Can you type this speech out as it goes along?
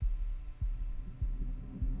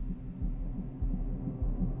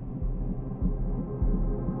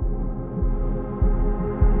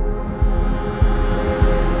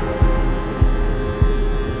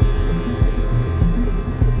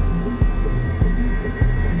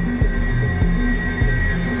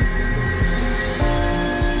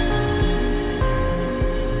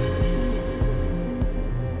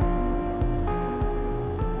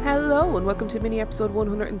and welcome to mini episode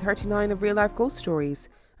 139 of Real Life Ghost Stories.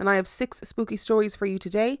 And I have 6 spooky stories for you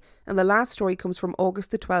today, and the last story comes from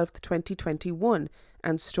August the 12th, 2021,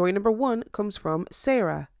 and story number 1 comes from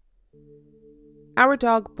Sarah. Our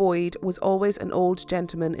dog Boyd was always an old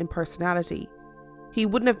gentleman in personality. He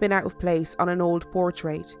wouldn't have been out of place on an old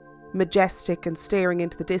portrait, majestic and staring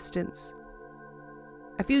into the distance.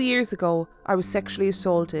 A few years ago, I was sexually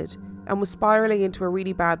assaulted and was spiralling into a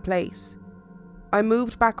really bad place. I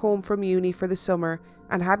moved back home from uni for the summer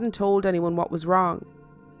and hadn't told anyone what was wrong.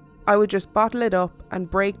 I would just bottle it up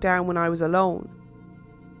and break down when I was alone.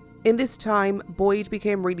 In this time, Boyd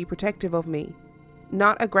became really protective of me.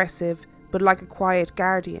 Not aggressive, but like a quiet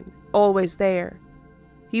guardian, always there.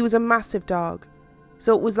 He was a massive dog,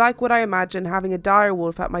 so it was like what I imagined having a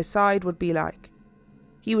direwolf at my side would be like.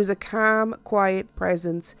 He was a calm, quiet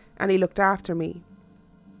presence, and he looked after me.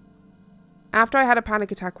 After I had a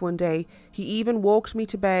panic attack one day, he even walked me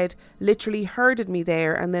to bed, literally herded me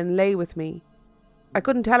there and then lay with me. I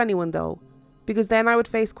couldn't tell anyone though, because then I would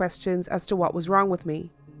face questions as to what was wrong with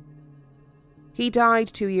me. He died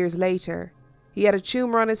 2 years later. He had a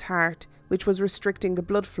tumour on his heart, which was restricting the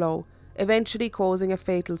blood flow, eventually causing a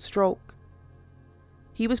fatal stroke.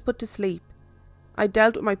 He was put to sleep. I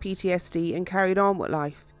dealt with my PTSD and carried on with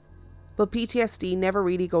life, but PTSD never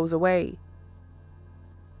really goes away.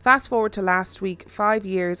 Fast forward to last week, 5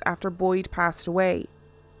 years after Boyd passed away.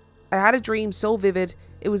 I had a dream so vivid,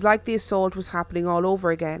 it was like the assault was happening all over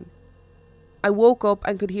again. I woke up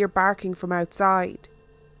and could hear barking from outside.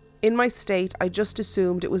 In my state, I just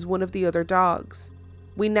assumed it was one of the other dogs.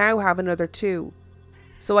 We now have another 2.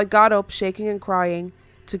 So I got up, shaking and crying,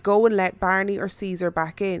 to go and let Barney or Caesar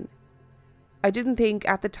back in. I didn't think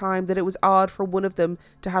at the time that it was odd for one of them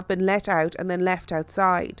to have been let out and then left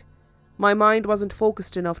outside. My mind wasn't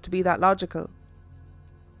focused enough to be that logical.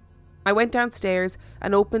 I went downstairs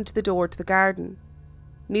and opened the door to the garden.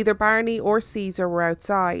 Neither Barney or Caesar were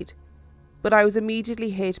outside, but I was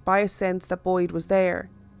immediately hit by a sense that Boyd was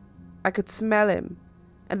there. I could smell him,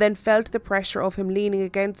 and then felt the pressure of him leaning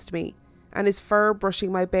against me, and his fur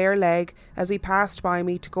brushing my bare leg as he passed by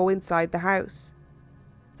me to go inside the house.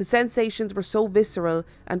 The sensations were so visceral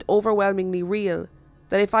and overwhelmingly real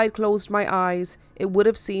that if I'd closed my eyes, it would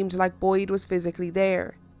have seemed like Boyd was physically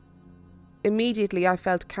there. Immediately I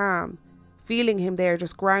felt calm. Feeling him there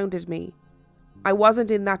just grounded me. I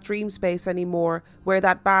wasn't in that dream space anymore where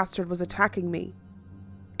that bastard was attacking me.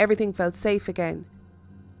 Everything felt safe again.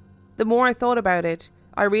 The more I thought about it,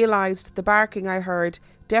 I realised the barking I heard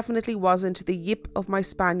definitely wasn't the yip of my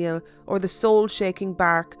spaniel or the soul-shaking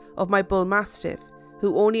bark of my bull mastiff,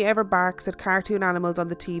 who only ever barks at cartoon animals on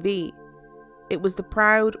the TV. It was the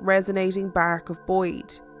proud, resonating bark of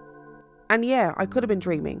Boyd. And yeah, I could have been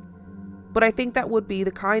dreaming, but I think that would be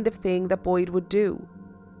the kind of thing that Boyd would do.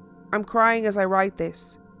 I'm crying as I write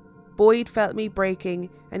this. Boyd felt me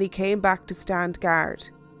breaking and he came back to stand guard.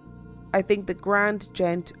 I think the grand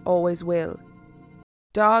gent always will.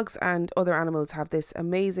 Dogs and other animals have this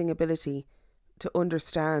amazing ability to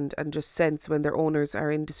understand and just sense when their owners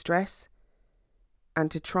are in distress and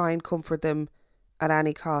to try and comfort them at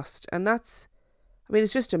any cost. And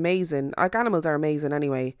it's just amazing. Like, animals are amazing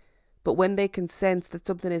anyway, but when they can sense that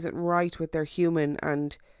something isn't right with their human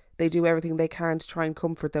and they do everything they can to try and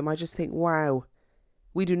comfort them, I just think, wow,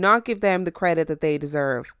 we do not give them the credit that they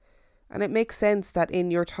deserve. And it makes sense that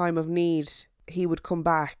in your time of need, he would come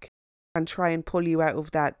back and try and pull you out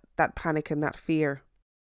of that panic and that fear.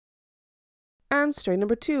 And story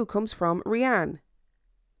number 2 comes from Rianne.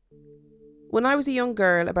 When I was a young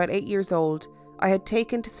girl, about 8 years old, I had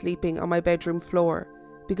taken to sleeping on my bedroom floor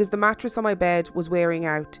because the mattress on my bed was wearing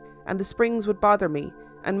out and the springs would bother me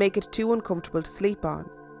and make it too uncomfortable to sleep on.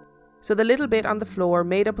 So the little bit on the floor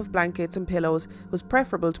made up of blankets and pillows was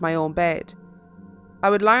preferable to my own bed. I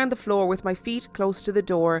would lie on the floor with my feet close to the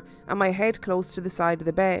door and my head close to the side of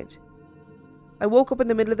the bed. I woke up in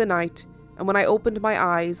the middle of the night, and when I opened my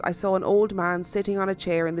eyes, I saw an old man sitting on a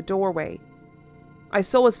chair in the doorway. I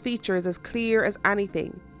saw his features as clear as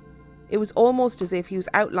anything. It was almost as if he was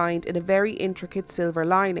outlined in a very intricate silver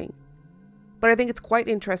lining. But I think it's quite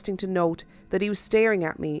interesting to note that he was staring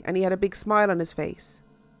at me and he had a big smile on his face.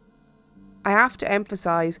 I have to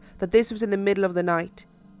emphasise that this was in the middle of the night,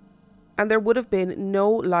 and there would have been no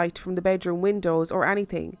light from the bedroom windows or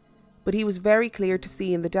anything, but he was very clear to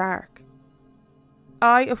see in the dark.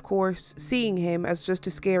 I, of course, seeing him as just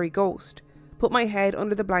a scary ghost, put my head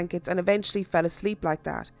under the blankets and eventually fell asleep like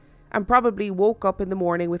that, and probably woke up in the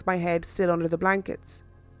morning with my head still under the blankets.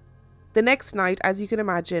 The next night, as you can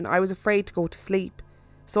imagine, I was afraid to go to sleep,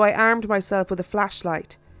 so I armed myself with a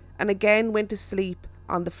flashlight and again went to sleep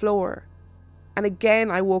on the floor. and again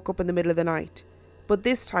I woke up in the middle of the night, but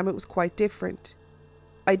this time it was quite different.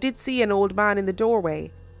 I did see an old man in the doorway,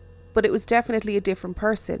 but it was definitely a different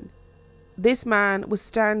person. This man was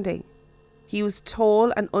standing. He was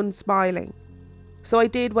tall and unsmiling. So I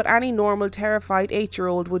did what any normal terrified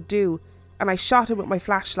 8-year-old would do, and I shot him with my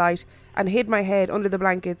flashlight and hid my head under the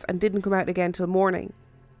blankets and didn't come out again till morning.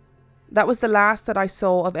 That was the last that I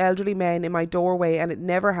saw of elderly men in my doorway, and it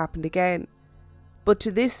never happened again. But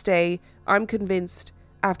to this day, I'm convinced,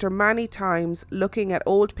 after many times looking at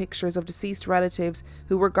old pictures of deceased relatives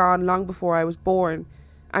who were gone long before I was born,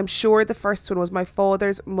 I'm sure the first one was my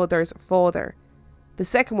father's mother's father. The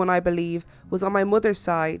second one, I believe, was on my mother's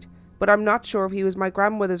side, but I'm not sure if he was my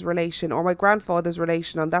grandmother's relation or my grandfather's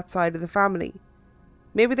relation on that side of the family.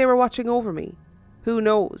 Maybe they were watching over me. Who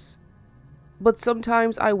knows? But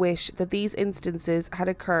sometimes I wish that these instances had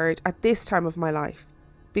occurred at this time of my life,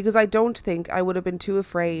 because I don't think I would have been too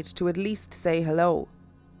afraid to at least say hello.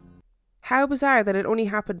 How bizarre that it only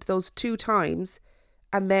happened those 2 times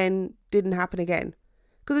and then didn't happen again.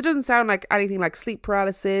 Because it doesn't sound like anything like sleep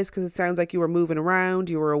paralysis, because it sounds like you were moving around,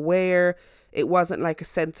 you were aware. It wasn't like a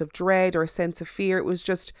sense of dread or a sense of fear. It was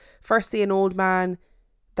just, firstly, an old man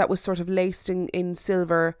that was sort of laced in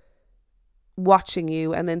silver watching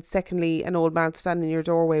you, and then secondly, an old man standing in your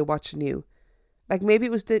doorway watching you. Like maybe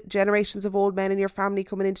it was the generations of old men in your family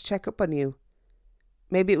coming in to check up on you.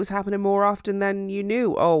 Maybe it was happening more often than you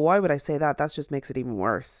knew. Oh, why would I say that? That just makes it even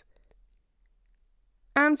worse.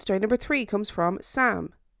 And story number 3 comes from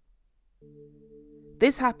Sam.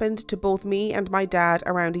 This happened to both me and my dad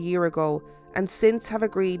around a year ago, and since have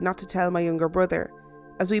agreed not to tell my younger brother,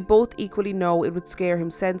 as we both equally know it would scare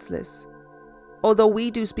him senseless. Although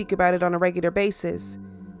we do speak about it on a regular basis,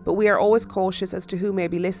 but we are always cautious as to who may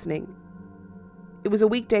be listening. It was a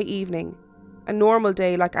weekday evening, a normal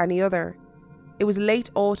day like any other. It was late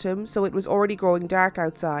autumn, so it was already growing dark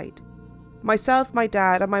outside. Myself, my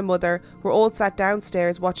dad and my mother were all sat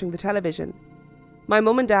downstairs watching the television. My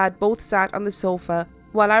mum and dad both sat on the sofa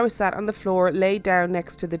while I was sat on the floor laid down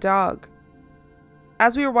next to the dog.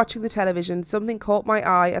 As we were watching the television, something caught my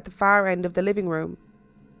eye at the far end of the living room.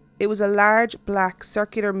 It was a large black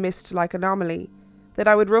circular mist-like anomaly that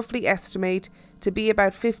I would roughly estimate to be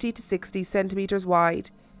about 50 to 60 centimetres wide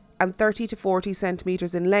and 30 to 40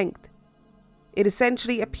 centimetres in length. It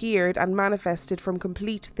essentially appeared and manifested from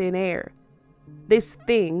complete thin air. This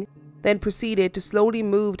thing then proceeded to slowly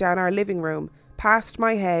move down our living room, past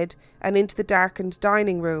my head and into the darkened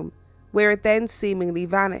dining room, where it then seemingly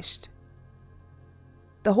vanished.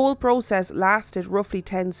 The whole process lasted roughly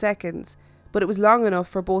 10 seconds, but it was long enough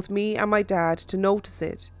for both me and my dad to notice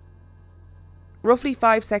it. Roughly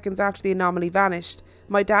 5 seconds after the anomaly vanished,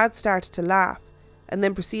 my dad started to laugh and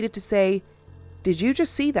then proceeded to say, "Did you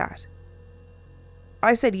just see that?"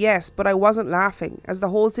 I said yes, but I wasn't laughing, as the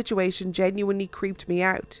whole situation genuinely creeped me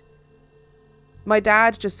out. My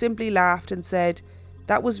dad just simply laughed and said,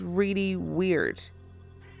 "That was really weird."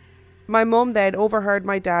 My mum then overheard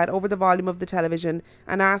my dad over the volume of the television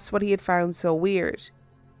and asked what he had found so weird.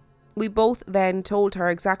 We both then told her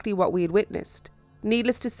exactly what we had witnessed.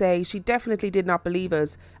 Needless to say, she definitely did not believe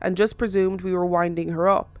us and just presumed we were winding her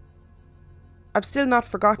up. I've still not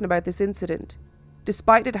forgotten about this incident,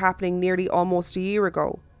 despite it happening nearly almost a year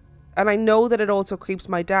ago, and I know that it also creeps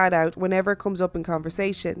my dad out whenever it comes up in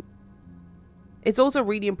conversation. It's also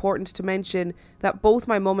really important to mention that both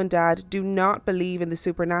my mum and dad do not believe in the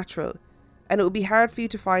supernatural, and it would be hard for you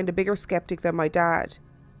to find a bigger skeptic than my dad.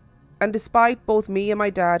 And despite both me and my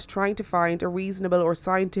dad trying to find a reasonable or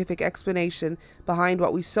scientific explanation behind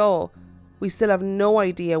what we saw, we still have no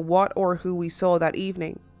idea what or who we saw that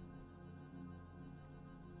evening.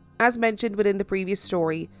 As mentioned within the previous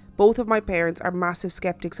story, both of my parents are massive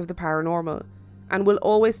skeptics of the paranormal and will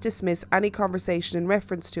always dismiss any conversation in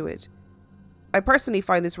reference to it. I personally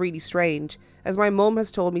find this really strange, as my mum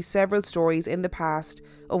has told me several stories in the past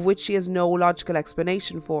of which she has no logical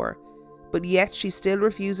explanation for, but yet she still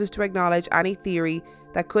refuses to acknowledge any theory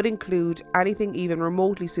that could include anything even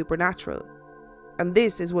remotely supernatural. And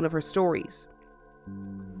this is one of her stories.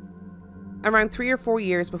 Around 3 or 4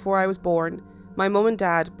 years before I was born, my mum and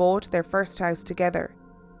dad bought their first house together.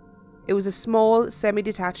 It was a small,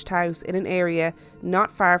 semi-detached house in an area not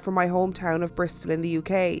far from my hometown of Bristol in the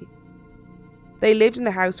UK. They lived in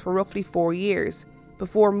the house for roughly 4 years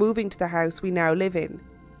before moving to the house we now live in,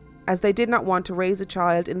 as they did not want to raise a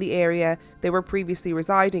child in the area they were previously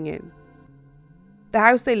residing in. The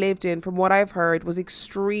house they lived in, from what I've heard, was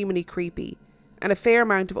extremely creepy, and a fair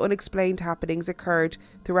amount of unexplained happenings occurred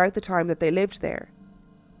throughout the time that they lived there.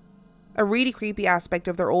 A really creepy aspect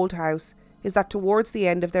of their old house is that towards the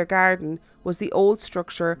end of their garden was the old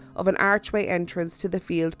structure of an archway entrance to the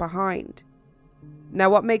field behind. Now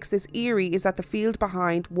what makes this eerie is that the field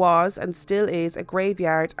behind was and still is a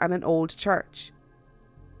graveyard and an old church.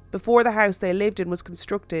 Before the house they lived in was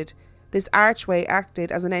constructed, this archway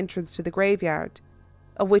acted as an entrance to the graveyard,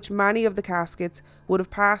 of which many of the caskets would have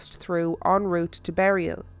passed through en route to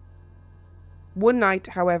burial. One night,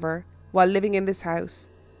 however, while living in this house,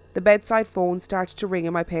 the bedside phone started to ring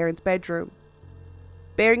in my parents' bedroom.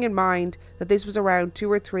 Bearing in mind that this was around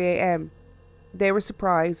 2 or 3 a.m, they were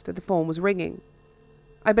surprised that the phone was ringing.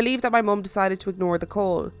 I believe that my mum decided to ignore the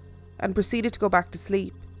call and proceeded to go back to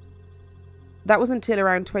sleep. That was until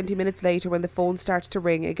around 20 minutes later when the phone started to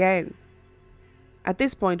ring again. At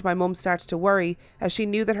this point, my mum started to worry as she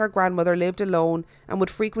knew that her grandmother lived alone and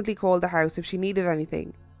would frequently call the house if she needed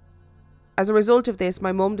anything. As a result of this,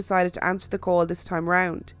 my mum decided to answer the call this time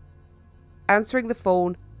round. Answering the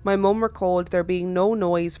phone, my mum recalled there being no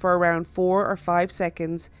noise for around 4 or 5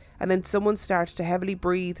 seconds, and then someone started to heavily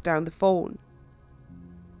breathe down the phone.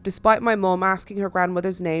 Despite my mum asking her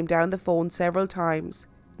grandmother's name down the phone several times,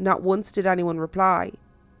 not once did anyone reply.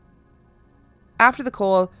 After the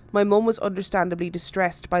call, my mum was understandably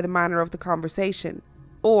distressed by the manner of the conversation,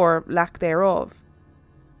 or lack thereof.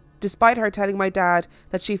 Despite her telling my dad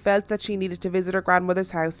that she felt that she needed to visit her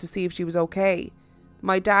grandmother's house to see if she was okay,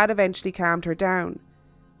 my dad eventually calmed her down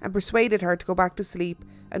and persuaded her to go back to sleep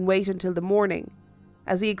and wait until the morning,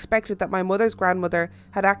 as he expected that my mother's grandmother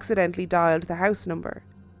had accidentally dialed the house number.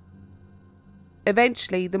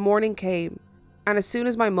 Eventually, the morning came, and as soon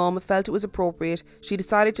as my mum felt it was appropriate, she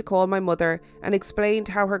decided to call my mother and explained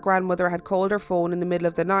how her grandmother had called her phone in the middle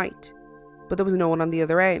of the night, but there was no one on the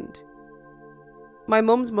other end. My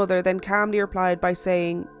mum's mother then calmly replied by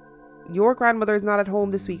saying, "Your grandmother is not at home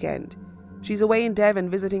this weekend. She's away in Devon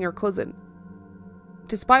visiting her cousin."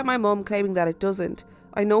 Despite my mum claiming that it doesn't,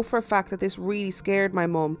 I know for a fact that this really scared my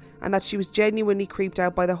mum and that she was genuinely creeped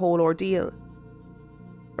out by the whole ordeal.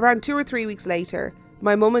 Around 2 or 3 weeks later,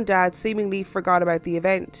 my mum and dad seemingly forgot about the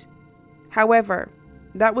event. However,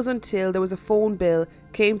 that was until there was a phone bill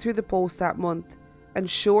came through the post that month, and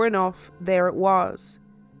sure enough, there it was.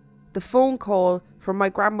 The phone call from my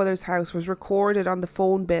grandmother's house was recorded on the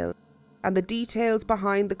phone bill, and the details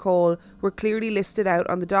behind the call were clearly listed out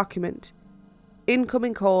on the document.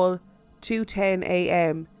 Incoming call, 2:10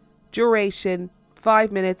 a.m. Duration,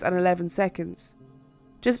 5 minutes and 11 seconds.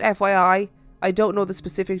 Just FYI, I don't know the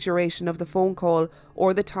specific duration of the phone call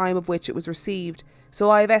or the time of which it was received,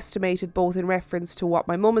 so I have estimated both in reference to what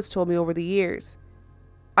my mum has told me over the years.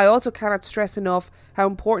 I also cannot stress enough how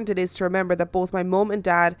important it is to remember that both my mum and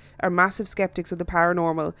dad are massive skeptics of the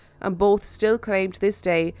paranormal, and both still claim to this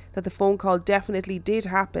day that the phone call definitely did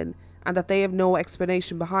happen and that they have no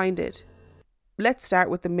explanation behind it. Let's start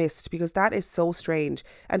with the mist, because that is so strange,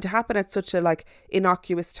 and to happen at such a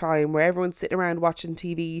innocuous time where everyone's sitting around watching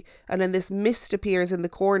TV and then this mist appears in the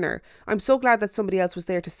corner. I'm so glad that somebody else was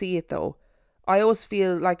there to see it though. I always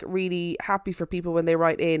feel really happy for people when they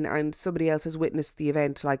write in and somebody else has witnessed the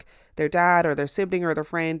event, like their dad or their sibling or their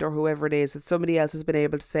friend or whoever it is, that somebody else has been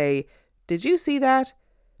able to say, "Did you see that?"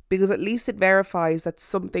 Because at least it verifies that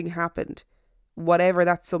something happened, whatever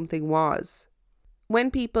that something was.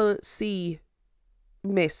 When people see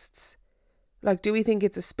mists, do we think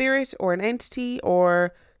it's a spirit or an entity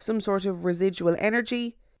or some sort of residual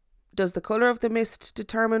energy? Does the colour of the mist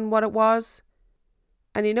determine what it was?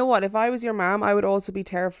 And you know what, if I was your mum, I would also be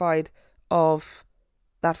terrified of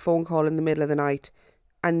that phone call in the middle of the night,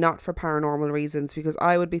 and not for paranormal reasons, because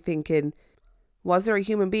I would be thinking, was there a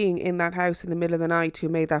human being in that house in the middle of the night who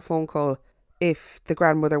made that phone call if the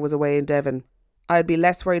grandmother was away in Devon? I'd be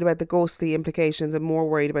less worried about the ghostly implications and more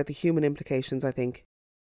worried about the human implications, I think.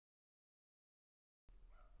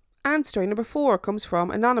 And story number 4 comes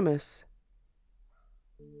from Anonymous.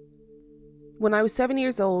 When I was 7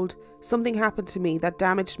 years old, something happened to me that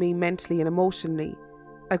damaged me mentally and emotionally.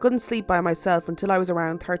 I couldn't sleep by myself until I was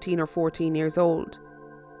around 13 or 14 years old.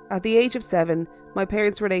 At the age of 7, my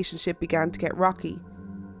parents' relationship began to get rocky.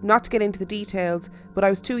 Not to get into the details, but I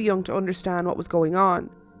was too young to understand what was going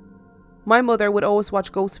on. My mother would always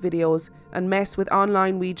watch ghost videos and mess with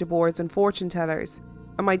online Ouija boards and fortune tellers,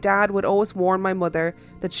 and my dad would always warn my mother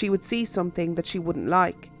that she would see something that she wouldn't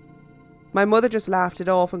like. My mother just laughed it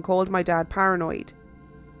off and called my dad paranoid.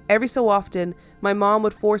 Every so often, my mom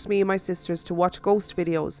would force me and my sisters to watch ghost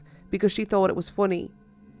videos because she thought it was funny.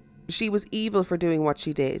 She was evil for doing what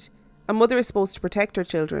she did. A mother is supposed to protect her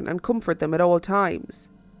children and comfort them at all times.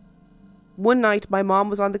 One night, my mom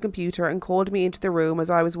was on the computer and called me into the room as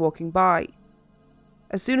I was walking by.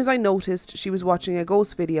 As soon as I noticed she was watching a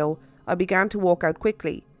ghost video, I began to walk out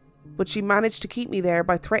quickly, but she managed to keep me there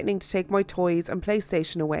by threatening to take my toys and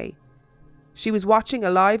PlayStation away. She was watching a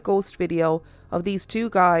live ghost video of these two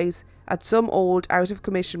guys at some old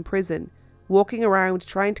out-of-commission prison, walking around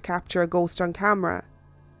trying to capture a ghost on camera.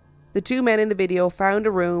 The two men in the video found a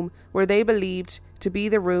room where they believed to be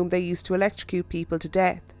the room they used to electrocute people to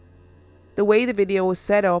death. The way the video was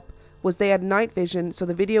set up was they had night vision, so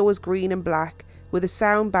the video was green and black with a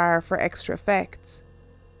sound bar for extra effects.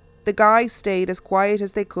 The guys stayed as quiet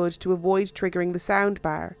as they could to avoid triggering the sound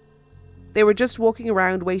bar. They were just walking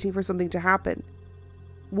around waiting for something to happen.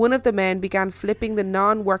 One of the men began flipping the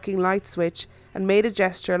non-working light switch and made a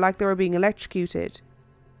gesture like they were being electrocuted.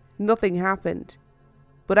 Nothing happened.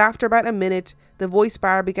 But after about a minute, the voice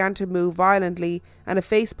bar began to move violently and a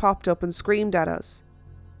face popped up and screamed at us.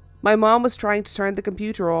 My mom was trying to turn the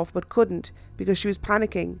computer off but couldn't because she was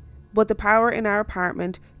panicking, but the power in our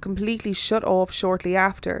apartment completely shut off shortly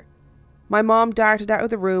after. My mom darted out of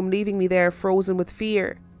the room, leaving me there frozen with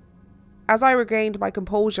fear. As I regained my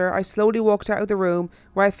composure, I slowly walked out of the room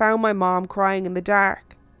where I found my mom crying in the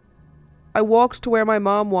dark. I walked to where my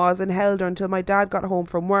mom was and held her until my dad got home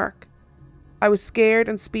from work. I was scared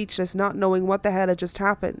and speechless, not knowing what the hell had just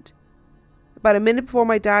happened. About a minute before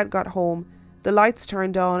my dad got home, the lights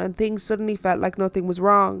turned on and things suddenly felt like nothing was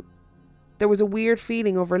wrong. There was a weird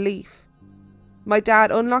feeling of relief. My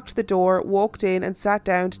dad unlocked the door, walked in and sat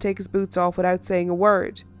down to take his boots off without saying a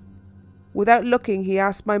word. Without looking, he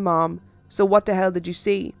asked my mom, "So what the hell did you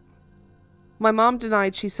see?" My mom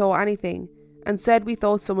denied she saw anything and said we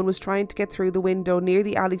thought someone was trying to get through the window near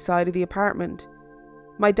the alley side of the apartment.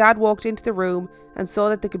 My dad walked into the room and saw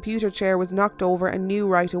that the computer chair was knocked over and knew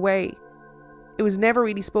right away. It was never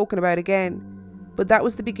really spoken about again, but that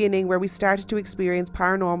was the beginning where we started to experience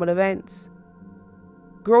paranormal events.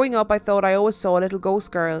 Growing up, I thought I always saw a little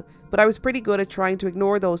ghost girl, but I was pretty good at trying to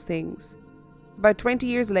ignore those things. About 20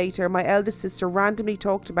 years later, my eldest sister randomly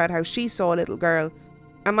talked about how she saw a little girl,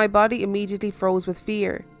 and my body immediately froze with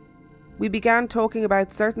fear. We began talking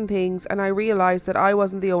about certain things and I realised that I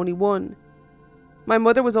wasn't the only one. My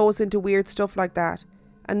mother was always into weird stuff like that,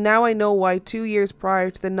 and now I know why 2 years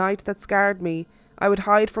prior to the night that scarred me, I would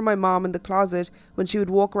hide from my mom in the closet when she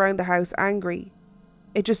would walk around the house angry.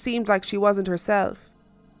 It just seemed like she wasn't herself.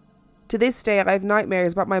 To this day, I have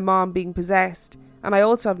nightmares about my mom being possessed, and I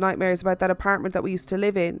also have nightmares about that apartment that we used to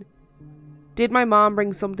live in. Did my mom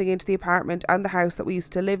bring something into the apartment and the house that we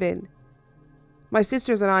used to live in? My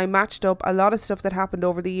sisters and I matched up a lot of stuff that happened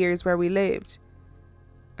over the years where we lived.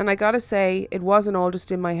 And I gotta say, it wasn't all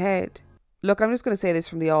just in my head. Look, I'm just gonna say this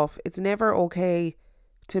from the off. It's never okay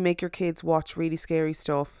to make your kids watch really scary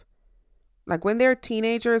stuff. Like when they're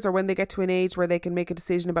teenagers or when they get to an age where they can make a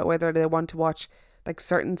decision about whether they want to watch like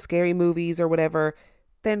certain scary movies or whatever,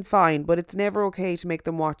 then fine. But it's never okay to make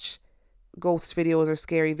them watch ghost videos or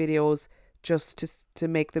scary videos just to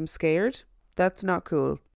make them scared. That's not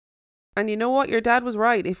cool. And you know what? Your dad was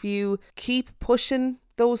right. If you keep pushing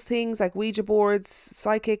those things like Ouija boards,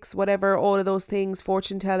 psychics, whatever, all of those things,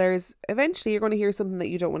 fortune tellers, eventually you're going to hear something that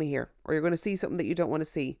you don't want to hear, or you're going to see something that you don't want to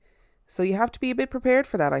see. So you have to be a bit prepared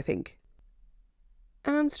for that, I think.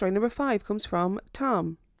 And story number 5 comes from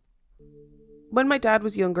Tom. When my dad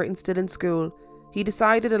was younger and still in school, he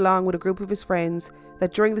decided along with a group of his friends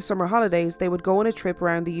that during the summer holidays they would go on a trip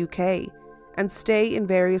around the UK and stay in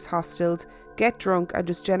various hostels, get drunk and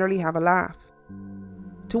just generally have a laugh.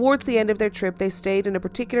 Towards the end of their trip, they stayed in a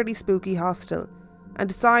particularly spooky hostel and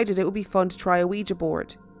decided it would be fun to try a Ouija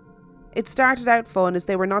board. It started out fun as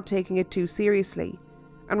they were not taking it too seriously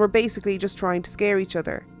and were basically just trying to scare each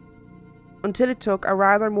other, until it took a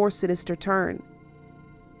rather more sinister turn.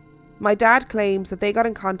 My dad claims that they got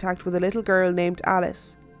in contact with a little girl named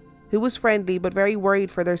Alice, who was friendly but very worried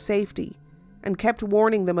for their safety and kept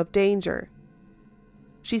warning them of danger.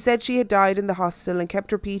 She said she had died in the hostel and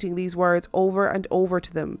kept repeating these words over and over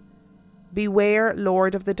to them: "Beware,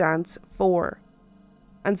 Lord of the Dance 4,"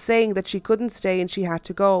 and saying that she couldn't stay and she had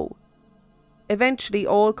to go. Eventually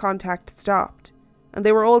all contact stopped and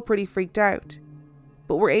they were all pretty freaked out,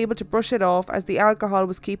 but were able to brush it off as the alcohol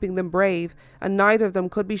was keeping them brave and neither of them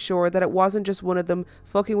could be sure that it wasn't just one of them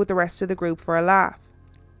fucking with the rest of the group for a laugh.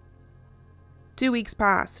 2 weeks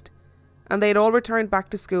passed and they had all returned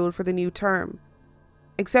back to school for the new term,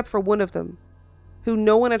 except for one of them, who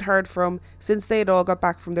no one had heard from since they had all got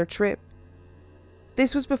back from their trip.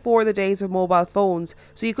 This was before the days of mobile phones,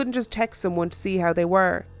 so you couldn't just text someone to see how they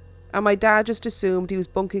were, and my dad just assumed he was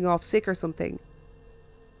bunking off sick or something.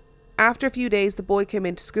 After a few days, the boy came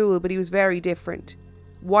into school, but he was very different.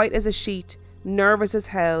 White as a sheet, nervous as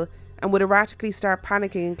hell, and would erratically start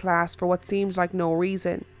panicking in class for what seemed like no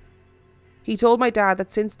reason. He told my dad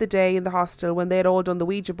that since the day in the hostel when they had all done the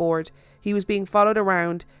Ouija board, he was being followed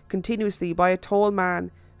around continuously by a tall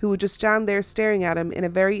man who would just stand there staring at him in a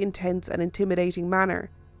very intense and intimidating manner.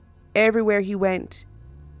 Everywhere he went,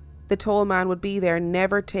 the tall man would be there,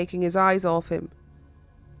 never taking his eyes off him.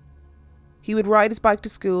 He would ride his bike to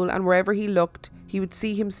school, and wherever he looked, he would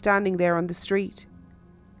see him standing there on the street.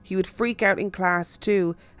 He would freak out in class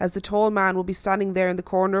too, as the tall man would be standing there in the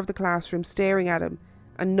corner of the classroom staring at him,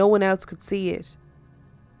 and no one else could see it.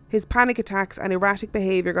 His panic attacks and erratic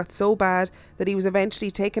behaviour got so bad that he was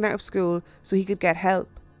eventually taken out of school so he could get help.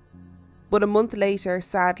 But a month later,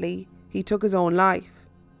 sadly, he took his own life.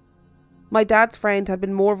 My dad's friend had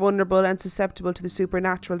been more vulnerable and susceptible to the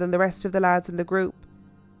supernatural than the rest of the lads in the group,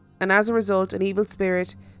 and as a result an evil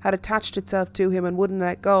spirit had attached itself to him and wouldn't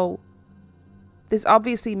let go. This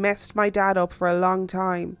obviously messed my dad up for a long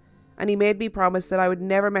time, and he made me promise that I would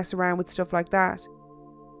never mess around with stuff like that.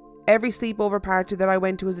 Every sleepover party that I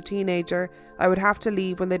went to as a teenager, I would have to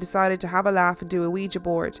leave when they decided to have a laugh and do a Ouija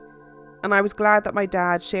board, and I was glad that my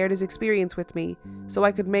dad shared his experience with me so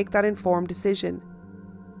I could make that informed decision.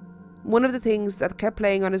 One of the things that kept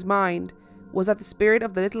playing on his mind was that the spirit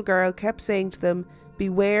of the little girl kept saying to them,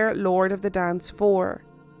 "Beware, Lord of the Dance 4."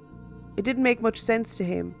 It didn't make much sense to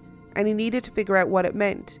him, and he needed to figure out what it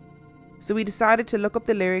meant. So he decided to look up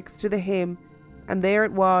the lyrics to the hymn, and there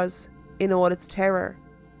it was, in all its terror.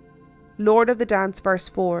 Lord of the Dance verse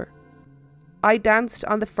 4. I danced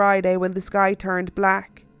on the Friday when the sky turned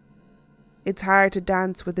black. It's hard to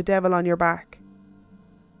dance with the devil on your back.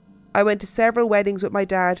 I went to several weddings with my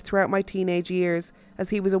dad throughout my teenage years,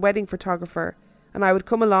 as he was a wedding photographer, and I would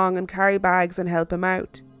come along and carry bags and help him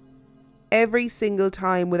out. Every single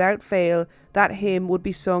time, without fail, that hymn would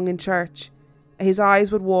be sung in church. His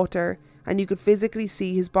eyes would water, and you could physically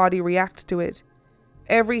see his body react to it.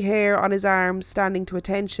 Every hair on his arm standing to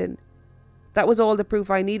attention. That was all the proof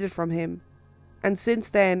I needed from him. And since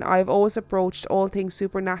then, I have always approached all things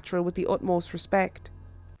supernatural with the utmost respect.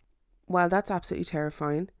 Well, that's absolutely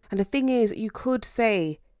terrifying. And the thing is, you could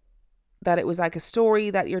say that it was like a story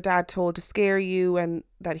that your dad told to scare you, and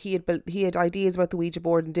that he had ideas about the Ouija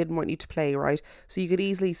board and didn't want you to play, right? So you could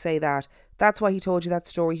easily say that. That's why he told you that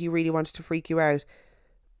story. He really wanted to freak you out.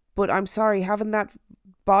 But I'm sorry, having that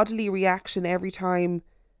bodily reaction every time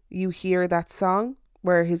you hear that song,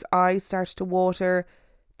 where his eyes started to water,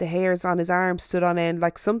 the hairs on his arms stood on end,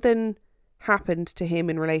 like something happened to him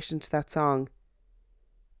in relation to that song.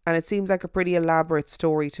 And it seems like a pretty elaborate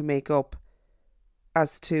story to make up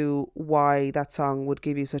as to why that song would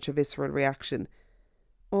give you such a visceral reaction.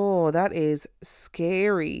 Oh, that is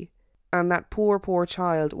scary. And that poor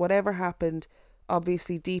child, whatever happened,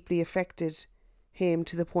 obviously deeply affected him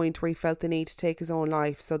to the point where he felt the need to take his own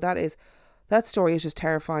life. So that story is just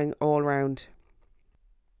terrifying all round.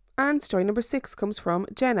 And story number 6 comes from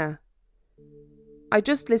Jenna. I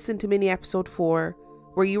just listened to mini episode 4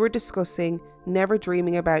 where you were discussing never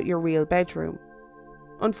dreaming about your real bedroom.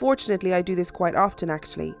 Unfortunately, I do this quite often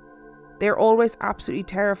actually. They're always absolutely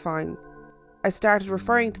terrifying. I started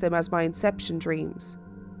referring to them as my inception dreams.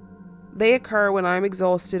 They occur when I'm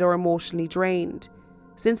exhausted or emotionally drained.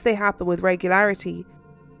 Since they happen with regularity,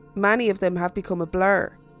 many of them have become a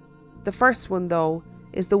blur. The first one, though,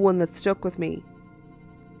 is the one that stuck with me.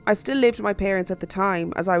 I still lived with my parents at the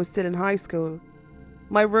time, as I was still in high school.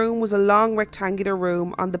 My room was a long rectangular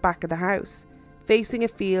room on the back of the house, facing a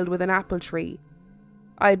field with an apple tree.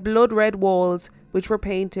 I had blood red walls which were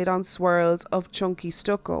painted on swirls of chunky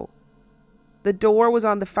stucco. The door was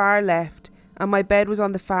on the far left and my bed was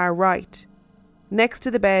on the far right. Next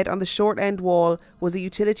to the bed on the short end wall was a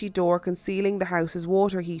utility door concealing the house's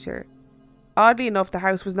water heater. Oddly enough, the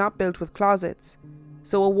house was not built with closets,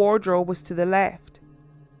 so a wardrobe was to the left.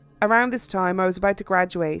 Around this time I was about to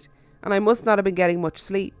graduate and I must not have been getting much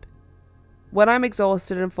sleep. When I'm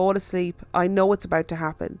exhausted and fall asleep, I know it's about to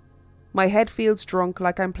happen. My head feels drunk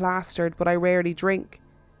like I'm plastered, but I rarely drink.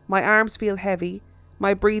 My arms feel heavy,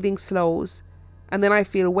 my breathing slows, and then I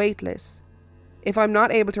feel weightless. If I'm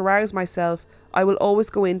not able to rouse myself, I will always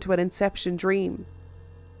go into an inception dream.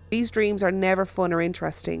 These dreams are never fun or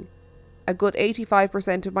interesting. A good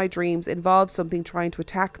 85% of my dreams involve something trying to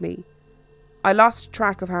attack me. I lost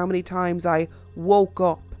track of how many times I woke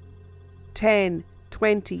up. 10,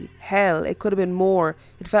 20, hell, it could have been more.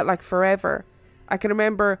 It felt like forever. I can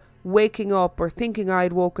remember waking up or thinking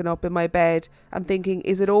I'd woken up in my bed and thinking,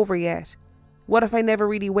 is it over yet? What if I never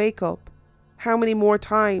really wake up? How many more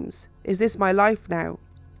times? Is this my life now?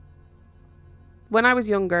 When I was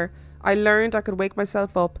younger, I learned I could wake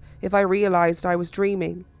myself up if I realised I was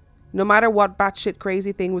dreaming. No matter what batshit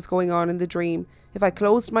crazy thing was going on in the dream, if I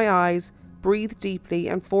closed my eyes, breathed deeply,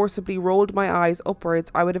 and forcibly rolled my eyes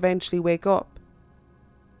upwards, I would eventually wake up.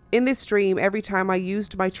 In this dream, every time I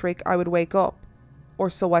used my trick, I would wake up, or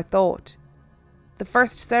so I thought. The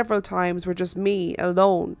first several times were just me,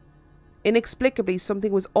 alone. Inexplicably,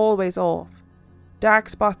 something was always off. Dark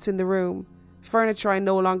spots in the room, furniture I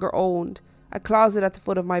no longer owned, a closet at the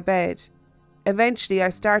foot of my bed. Eventually, I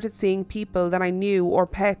started seeing people that I knew or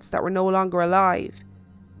pets that were no longer alive.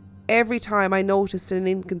 Every time I noticed an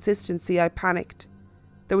inconsistency, I panicked.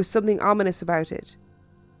 There was something ominous about it.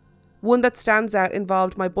 One that stands out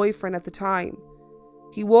involved my boyfriend at the time.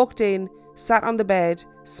 He walked in, sat on the bed,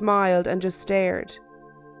 smiled and just stared.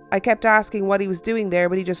 I kept asking what he was doing there,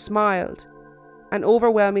 but he just smiled. An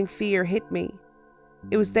overwhelming fear hit me.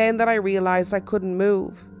 It was then that I realised I couldn't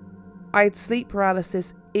move. I had sleep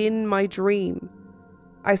paralysis in my dream.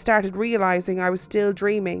 I started realising I was still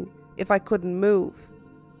dreaming if I couldn't move.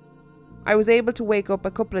 I was able to wake up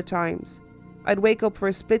a couple of times. I'd wake up for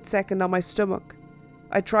a split second on my stomach.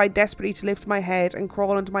 I tried desperately to lift my head and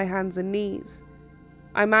crawl onto my hands and knees.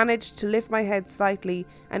 I managed to lift my head slightly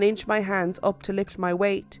and inch my hands up to lift my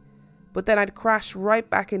weight, but then I'd crash right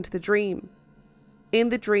back into the dream. In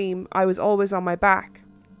the dream, I was always on my back.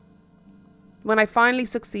 When I finally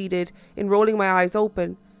succeeded in rolling my eyes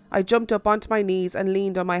open, I jumped up onto my knees and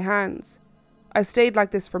leaned on my hands. I stayed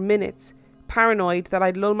like this for minutes, paranoid that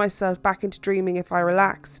I'd lull myself back into dreaming if I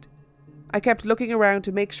relaxed. I kept looking around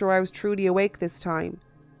to make sure I was truly awake this time.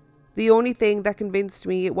 The only thing that convinced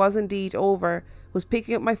me it was indeed over was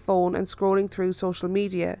picking up my phone and scrolling through social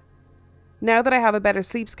media. Now that I have a better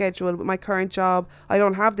sleep schedule with my current job, I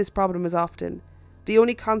don't have this problem as often. The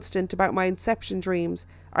only constant about my inception dreams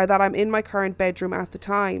are that I'm in my current bedroom at the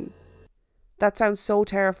time. That sounds so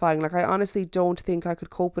terrifying. I honestly don't think I could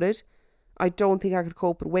cope with it. I don't think I could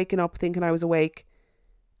cope with waking up thinking I was awake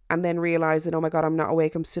and then realising, oh my God, I'm not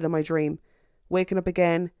awake, I'm still in my dream. Waking up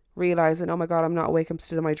again, realising, oh my God, I'm not awake, I'm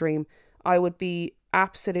still in my dream. I would be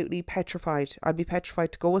absolutely petrified. I'd be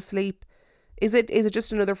petrified to go asleep. Is it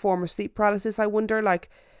just another form of sleep paralysis, I wonder?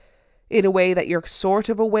 In a way that you're sort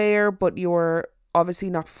of aware, but you're obviously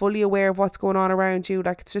not fully aware of what's going on around you.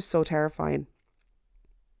 It's just so terrifying.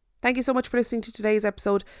 Thank you so much for listening to today's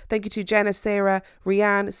episode. Thank you to Jenna, Sarah,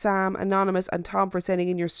 Rianne, Sam, Anonymous and Tom for sending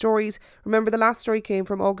in your stories. Remember, the last story came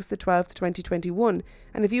from August the 12th, 2021.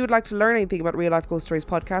 And if you would like to learn anything about Real Life Ghost Stories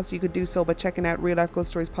podcast, you could do so by checking out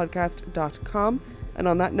reallifeghoststoriespodcast.com. And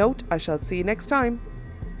on that note, I shall see you next time.